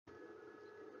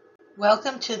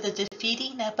Welcome to the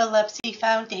Defeating Epilepsy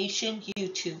Foundation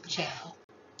YouTube channel.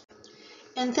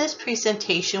 In this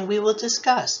presentation, we will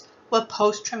discuss what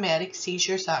post-traumatic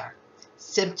seizures are,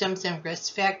 symptoms and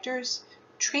risk factors,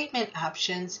 treatment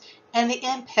options, and the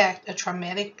impact a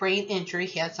traumatic brain injury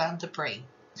has on the brain.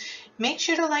 Make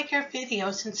sure to like our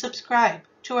videos and subscribe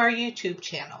to our YouTube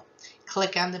channel.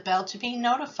 Click on the bell to be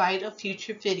notified of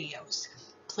future videos.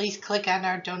 Please click on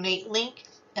our donate link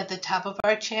at the top of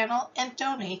our channel and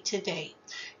donate today.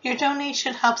 Your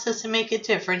donation helps us to make a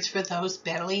difference for those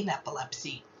battling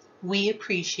epilepsy. We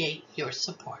appreciate your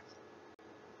support.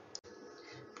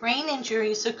 Brain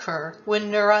injuries occur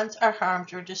when neurons are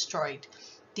harmed or destroyed.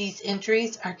 These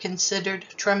injuries are considered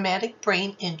traumatic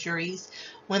brain injuries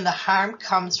when the harm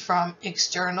comes from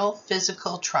external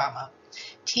physical trauma.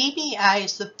 TBI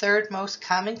is the third most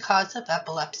common cause of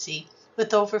epilepsy,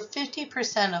 with over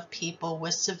 50% of people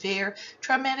with severe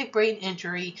traumatic brain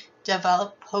injury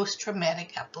develop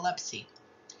post-traumatic epilepsy.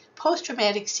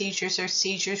 Post-traumatic seizures are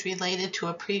seizures related to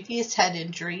a previous head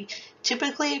injury,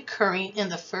 typically occurring in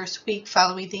the first week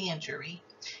following the injury.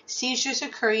 Seizures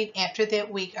occurring after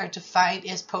that week are defined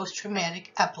as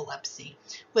post-traumatic epilepsy,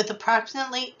 with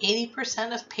approximately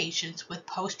 80% of patients with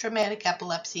post-traumatic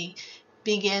epilepsy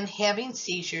begin having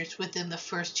seizures within the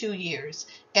first 2 years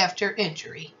after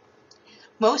injury.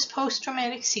 Most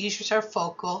post-traumatic seizures are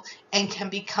focal and can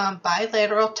become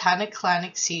bilateral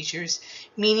tonic-clonic seizures,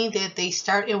 meaning that they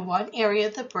start in one area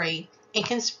of the brain and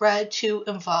can spread to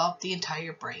involve the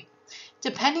entire brain.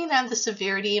 Depending on the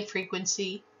severity and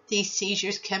frequency, these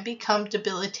seizures can become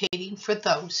debilitating for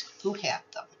those who have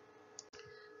them.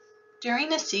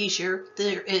 During a seizure,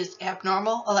 there is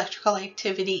abnormal electrical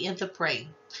activity in the brain.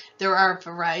 There are a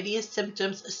variety of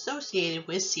symptoms associated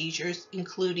with seizures,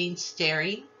 including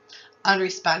staring,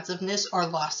 unresponsiveness or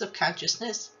loss of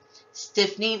consciousness,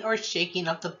 stiffening or shaking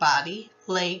of the body,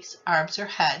 legs, arms, or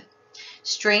head,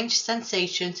 strange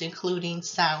sensations including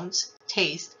sounds,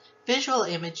 taste, visual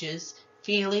images,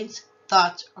 feelings,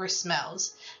 thoughts, or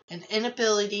smells, and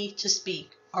inability to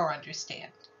speak or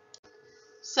understand.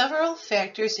 Several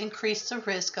factors increase the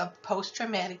risk of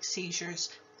post-traumatic seizures,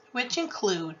 which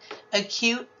include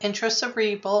acute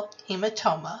intracerebral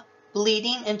hematoma,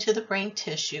 bleeding into the brain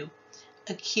tissue,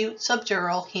 acute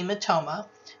subdural hematoma,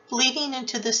 bleeding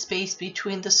into the space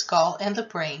between the skull and the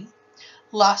brain,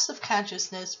 loss of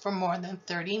consciousness for more than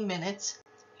 30 minutes,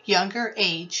 younger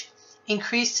age,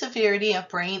 increased severity of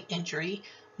brain injury,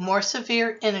 more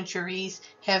severe injuries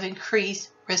have increased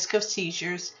risk of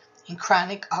seizures, and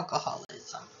chronic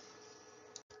alcoholism.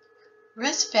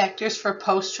 Risk factors for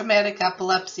post-traumatic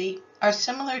epilepsy are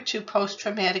similar to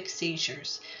post-traumatic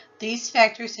seizures. These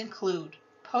factors include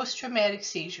post-traumatic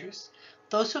seizures.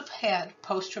 Those who've had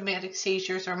post-traumatic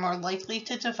seizures are more likely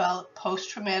to develop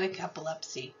post-traumatic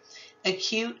epilepsy,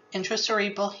 acute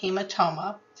intracerebral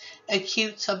hematoma,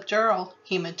 acute subdural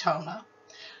hematoma,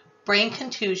 brain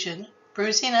contusion,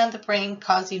 bruising on the brain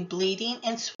causing bleeding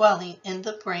and swelling in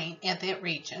the brain at that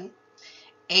region,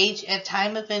 age at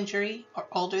time of injury or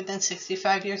older than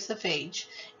 65 years of age,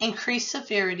 increased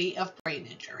severity of brain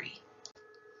injury.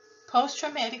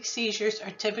 Post-traumatic seizures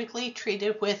are typically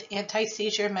treated with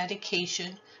anti-seizure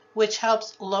medication, which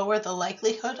helps lower the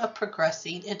likelihood of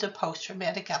progressing into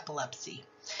post-traumatic epilepsy.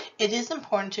 It is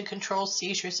important to control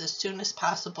seizures as soon as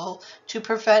possible to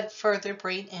prevent further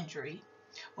brain injury.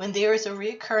 When there is a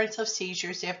reoccurrence of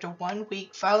seizures after 1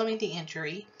 week following the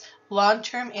injury,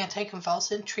 long-term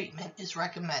anticonvulsant treatment is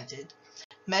recommended.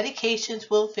 Medications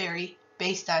will vary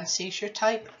based on seizure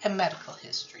type and medical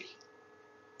history.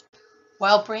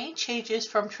 While brain changes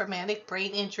from traumatic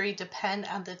brain injury depend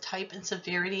on the type and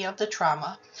severity of the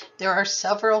trauma, there are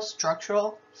several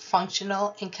structural,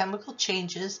 functional, and chemical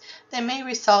changes that may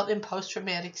result in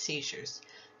post-traumatic seizures.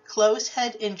 Closed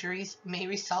head injuries may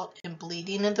result in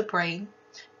bleeding in the brain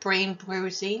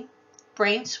bruising,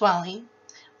 brain swelling,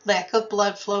 lack of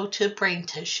blood flow to brain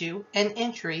tissue, and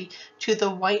injury to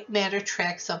the white matter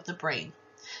tracts of the brain.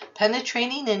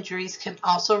 Penetrating injuries can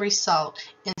also result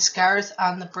in scars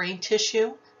on the brain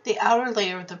tissue, the outer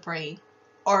layer of the brain,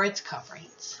 or its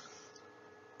coverings.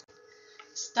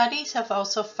 Studies have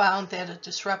also found that a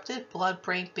disrupted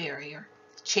blood-brain barrier,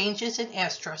 changes in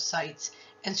astrocytes,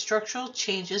 and structural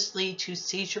changes lead to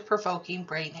seizure-provoking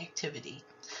brain activity.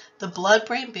 The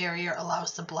blood-brain barrier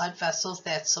allows the blood vessels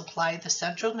that supply the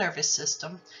central nervous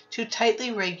system to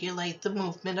tightly regulate the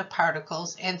movement of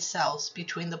particles and cells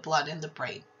between the blood and the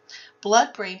brain.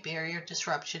 Blood-brain barrier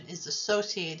disruption is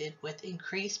associated with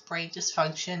increased brain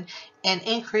dysfunction and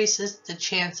increases the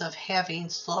chance of having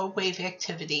slow-wave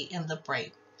activity in the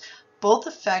brain. Both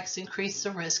effects increase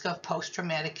the risk of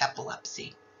post-traumatic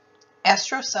epilepsy.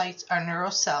 Astrocytes are neural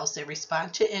cells that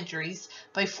respond to injuries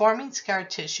by forming scar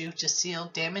tissue to seal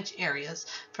damaged areas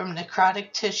from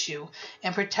necrotic tissue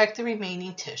and protect the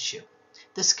remaining tissue.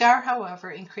 The scar, however,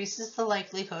 increases the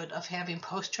likelihood of having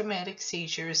post-traumatic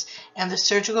seizures, and the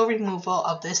surgical removal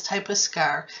of this type of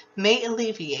scar may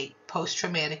alleviate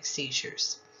post-traumatic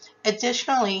seizures.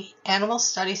 Additionally, animal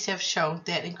studies have shown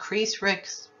that increased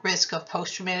risk of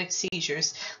post-traumatic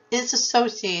seizures is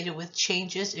associated with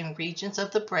changes in regions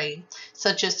of the brain,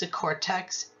 such as the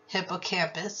cortex,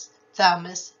 hippocampus,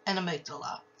 thalamus, and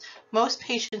amygdala. Most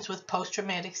patients with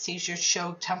post-traumatic seizures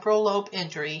show temporal lobe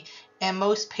injury, and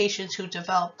most patients who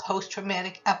develop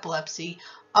post-traumatic epilepsy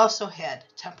also had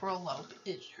temporal lobe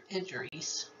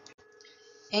injuries.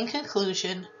 In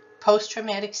conclusion,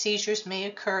 post-traumatic seizures may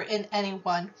occur in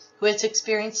anyone who has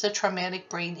experienced a traumatic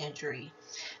brain injury.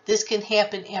 This can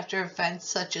happen after events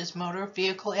such as motor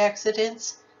vehicle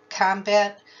accidents,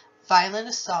 combat, violent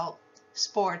assault,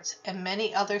 sports, and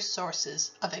many other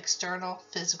sources of external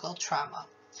physical trauma.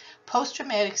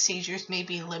 Post-traumatic seizures may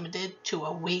be limited to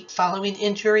a week following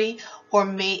injury or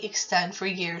may extend for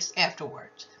years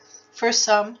afterwards. For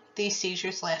some, these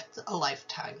seizures last a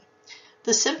lifetime.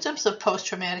 The symptoms of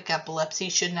post-traumatic epilepsy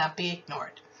should not be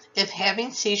ignored. If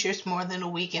having seizures more than a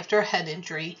week after a head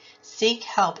injury, seek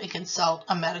help and consult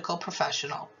a medical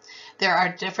professional. There are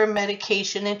different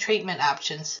medication and treatment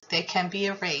options that can be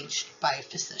arranged by a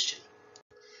physician.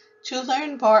 To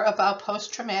learn more about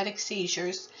post-traumatic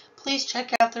seizures, please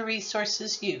check out the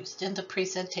resources used in the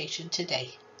presentation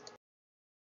today.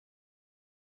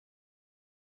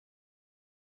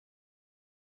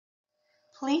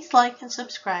 Please like and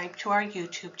subscribe to our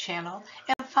YouTube channel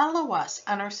and follow us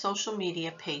on our social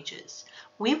media pages.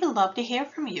 We would love to hear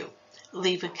from you.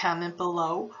 Leave a comment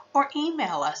below or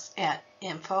email us at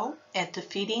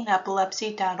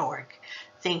info@defeatingepilepsy.org.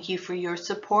 Thank you for your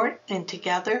support, and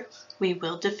together we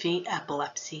will defeat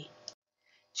epilepsy.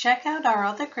 Check out our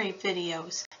other great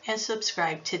videos and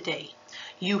subscribe today.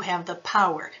 You have the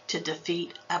power to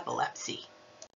defeat epilepsy.